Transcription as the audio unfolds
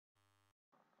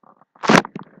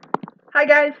Hi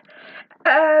guys.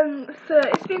 So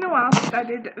it's been a while since I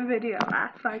did a video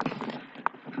last, like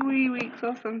 3 weeks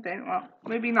or something. Well,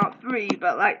 maybe not 3,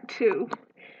 but like 2.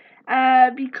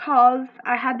 Because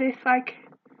I had this like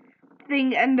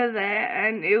thing under there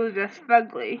and it was just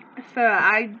fugly. So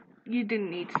you didn't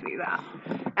need to see that.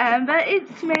 But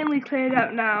it's mainly cleared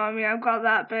up now. I mean, I've got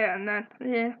that bit and then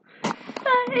yeah, but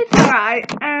it's alright.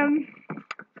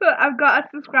 So I've got a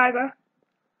subscriber.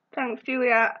 Thanks,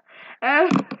 Juliet. Um,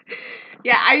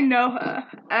 yeah, I know her.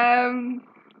 And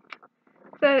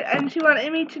she wanted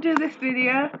me to do this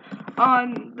video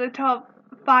on the top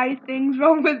 5 things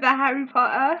wrong with the Harry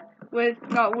Potter.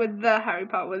 Not with the Harry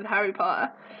Potter, with Harry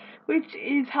Potter. Which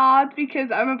is hard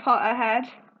because I'm a Potterhead.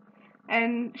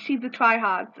 And she's a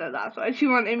try-hard, so that's why she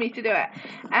wanted me to do it.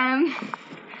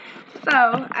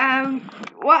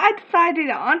 What I decided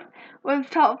on was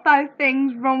top 5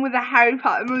 things wrong with the Harry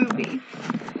Potter movies.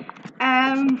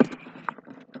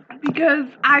 Because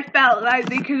I felt like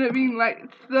they could have been like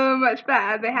so much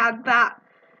better. They had that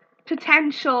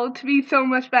potential to be so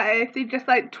much better if they just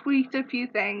like tweaked a few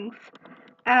things.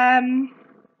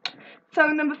 So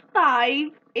number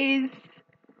 5 is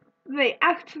the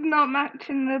actors not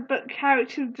matching the book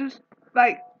characters just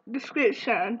like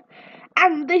description,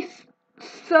 and they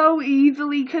so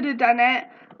easily could have done it.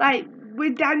 Like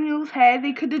with Daniel's hair,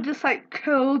 they could have just like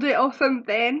curled it or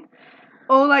something,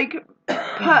 or like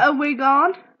put a wig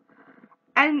on.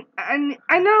 And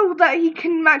I know that he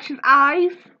can match his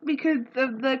eyes because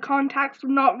of the contacts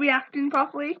not reacting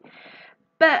properly,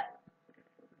 but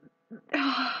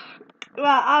well,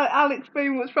 I'll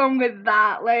explain what's wrong with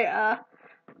that later.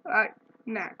 Right,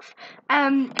 next.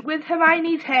 With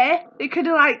Hermione's hair, they could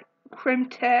have like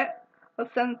crimped it or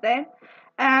something.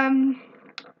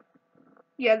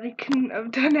 Yeah, they couldn't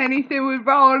have done anything with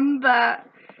Ron, but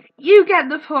you get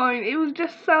the point. It was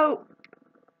just so.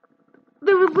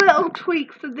 There was little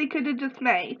tweaks that they could have just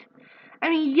made.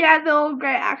 I mean, yeah, they're all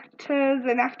great actors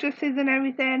and actresses and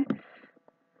everything,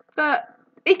 but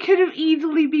it could have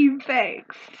easily been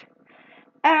fixed.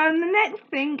 The next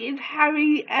thing is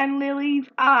Harry and Lily's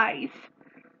eyes.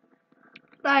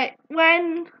 Like,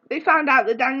 when they found out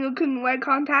that Daniel couldn't wear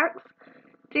contacts,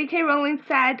 J.K. Rowling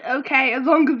said, okay, as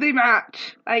long as they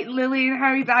match, like Lily and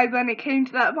Harry's eyes when it came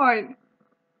to that point.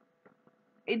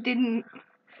 It didn't.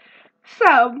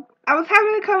 So, I was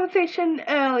having a conversation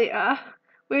earlier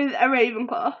with a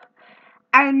Ravenclaw,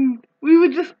 and we were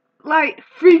just like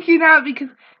freaking out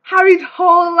because Harry's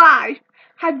whole life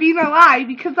had been a lie,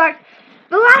 because like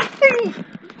the last thing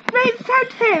Snape said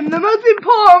to him, the most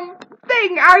important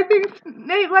thing I think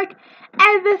Snape like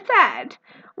ever said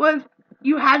was,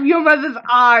 you have your mother's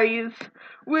eyes.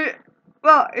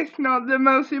 Well, it's not the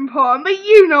most important, but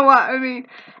you know what I mean.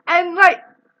 And like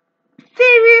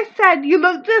Sirius said, you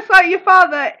look just like your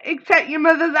father except your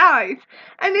mother's eyes.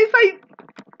 And it's like,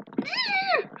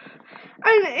 and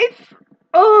it's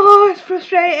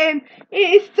frustrating.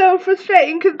 It is so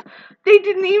frustrating because they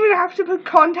didn't even have to put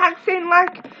contacts in.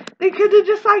 Like, they could have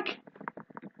just like,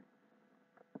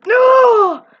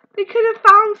 no, they could have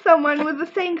found someone with the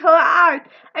same colour eyes.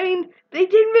 I mean, they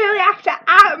didn't really have to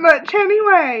act much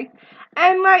anyway.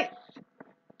 And like,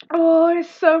 it's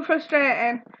so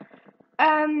frustrating.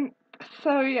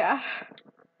 So yeah,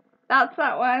 that's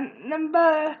that one.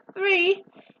 Number 3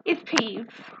 is peas.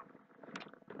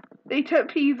 They took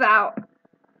peas out.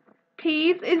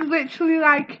 Peas is literally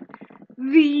like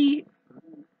the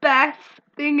best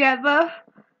thing ever.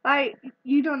 Like,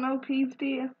 you don't know peas, do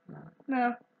you?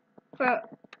 No. But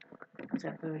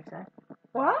Except bird's eye.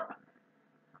 what?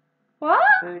 What?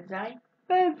 Bird's eye.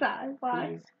 Bird's eye.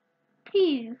 Why? Peas.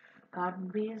 Peas.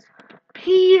 Garden peas.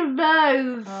 Peas.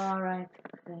 Alright.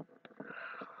 Okay.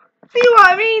 See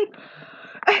what I mean?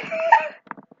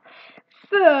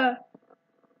 So,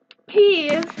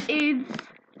 peas is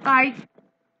like,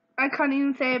 I can't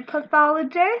even say a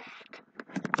pathologist,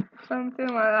 something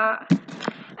like that.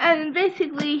 And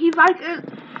basically, he's like a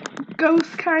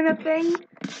ghost kind of thing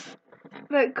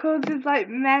that causes like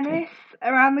menace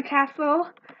around the castle.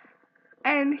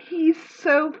 And he's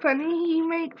so funny. He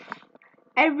makes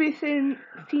everything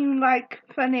seem like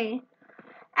funny.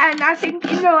 And I think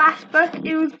in the last book,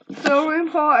 it was so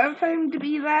important for him to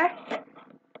be there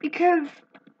because,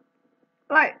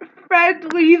 like, Fred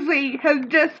Weasley has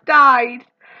just died.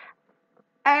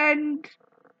 And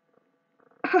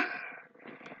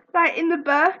like in the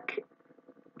book,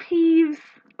 Peeves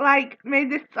like made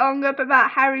this song up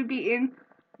about Harry beating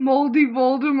Moldy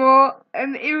Voldemort,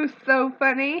 and it was so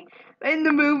funny. But in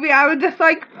the movie, I was just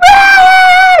like,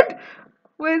 Fred!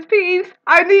 Where's Peeves?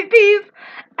 I need Peeves.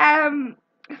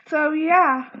 So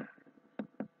yeah,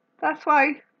 that's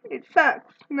why it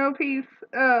sucks. No Peeves.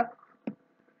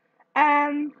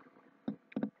 So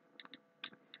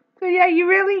yeah, you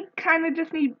really kind of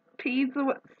just need peas,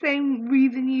 the same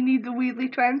reason you need the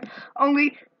Weasley twins.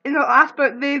 Only in the last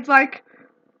book, there's like,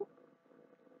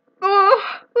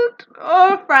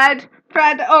 Fred,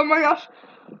 oh my gosh.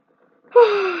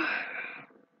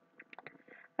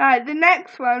 Right, the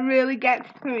next one really gets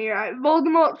to me, right?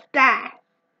 Voldemort's death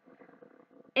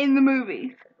in the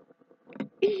movies.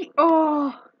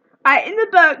 Right, in the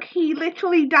book, he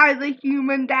literally dies a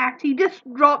human death. He just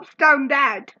drops down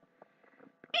dead.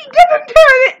 He doesn't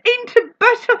turn it into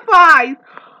butterflies.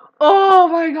 Oh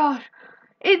my gosh.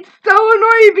 It's so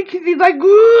annoying because he's like,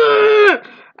 "Whoa!"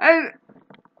 And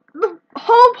the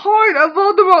whole point of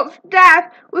Voldemort's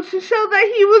death was to show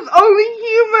that he was only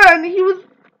human. He was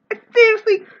a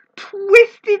seriously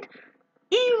twisted,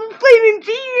 evil, flaming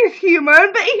genius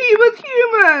human, but he was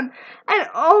human. And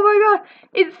oh my god,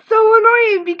 it's so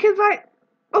annoying because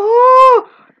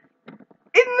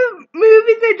in the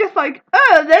movies they're just like,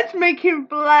 oh, let's make him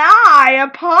fly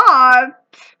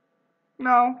apart.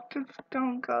 No, just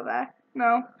don't go there.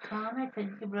 No. Calm it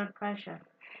and your blood pressure.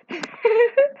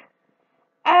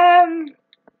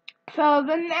 So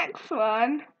the next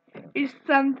one is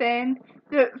something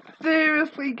that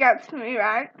seriously gets me,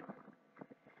 right?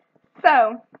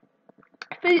 So,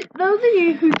 for those of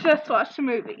you who just watched the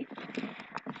movie,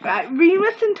 right,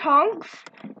 Remus and Tonks,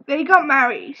 they got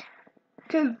married,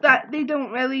 because they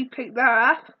don't really pick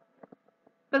that up,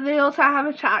 but they also have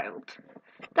a child.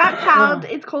 That child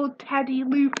is called Teddy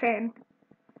Lupin.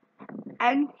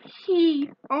 And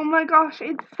oh my gosh,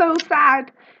 it's so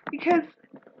sad because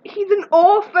he's an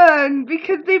orphan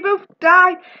because they both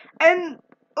died. And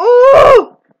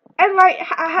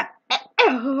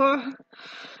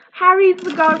Harry's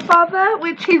the godfather,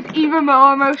 which is even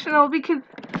more emotional because,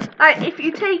 like, if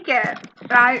you take it,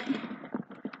 right,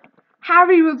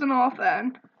 Harry was an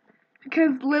orphan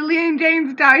because Lily and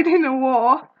James died in a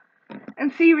war.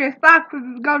 And Sirius Black was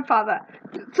his godfather.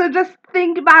 So just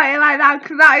think about it like that,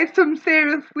 because that is some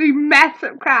seriously messed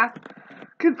up crap.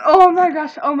 Because, oh my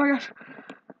gosh.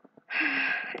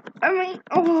 I mean,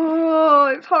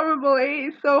 it's horrible. It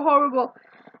is so horrible.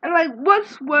 And, like,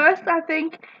 what's worse, I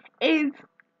think, is,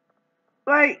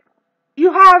 like,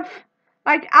 you have,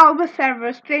 like, Albus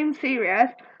Severus, James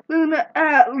Sirius, Luna,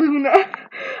 I'm gonna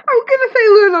say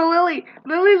Lily,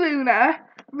 Luna,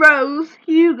 Rose,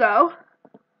 Hugo.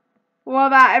 What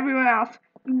about everyone else?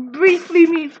 Briefly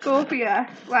meet Scorpia.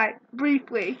 Like,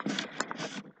 briefly.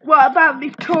 What about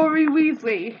Victoria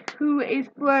Weasley, who is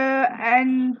Fleur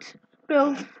and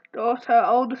Bill's daughter,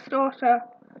 oldest daughter?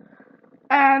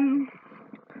 And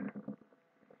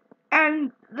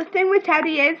the thing with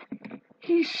Teddy is,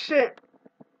 he should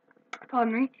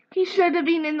have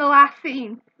been in the last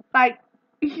scene. Like,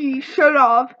 he should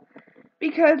have.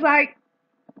 Because, like,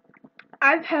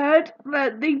 I've heard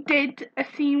that they did a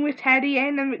scene with Teddy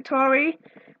and Victoria,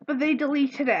 but they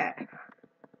deleted it.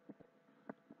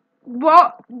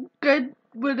 What good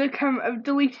would have come of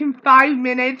deleting 5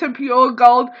 minutes of pure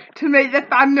gold to make the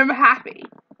fandom happy?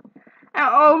 And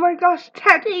oh my gosh,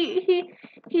 Teddy,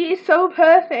 he is so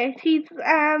perfect. He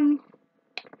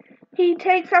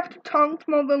takes after Tonks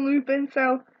more than Lupin,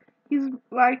 so he's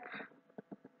like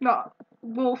not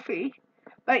wolfy.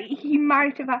 Like, he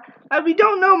might have had, like, we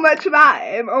don't know much about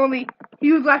him, only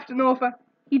he was left an orphan.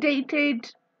 He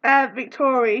dated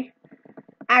Victoria,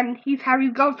 and he's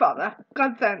Harry's godfather,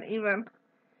 godson even.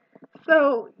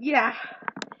 So, yeah,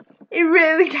 it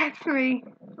really gets me.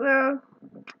 So,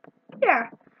 yeah.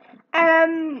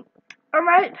 I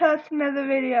might post another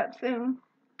video up soon.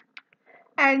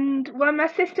 And when my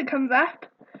sister comes up,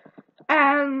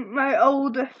 my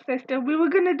oldest sister, we were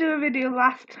going to do a video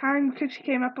last time because she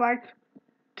came up like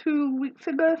 2 weeks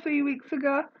ago, 3 weeks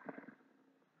ago.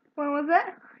 When was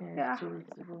it? Yeah. 2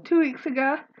 weeks ago. 2 weeks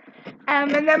ago.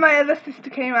 And then my other sister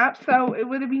came up, so it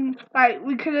would have been, like,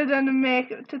 we could have done a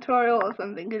makeup tutorial or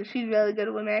something, because she's really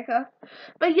good with makeup.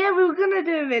 But yeah, we were going to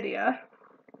do a video.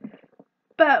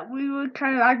 But we were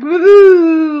kind of like,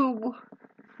 woo!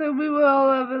 So we were all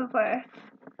over the place.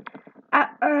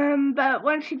 But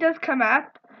when she does come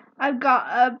up, I've got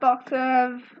a box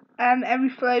of every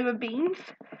flavour beans.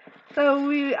 So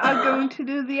we are going to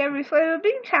do the every flavour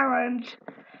bean challenge.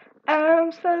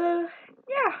 So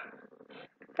yeah.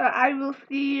 So I will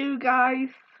see you guys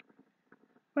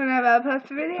whenever I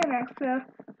post a video next. So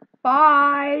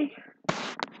bye.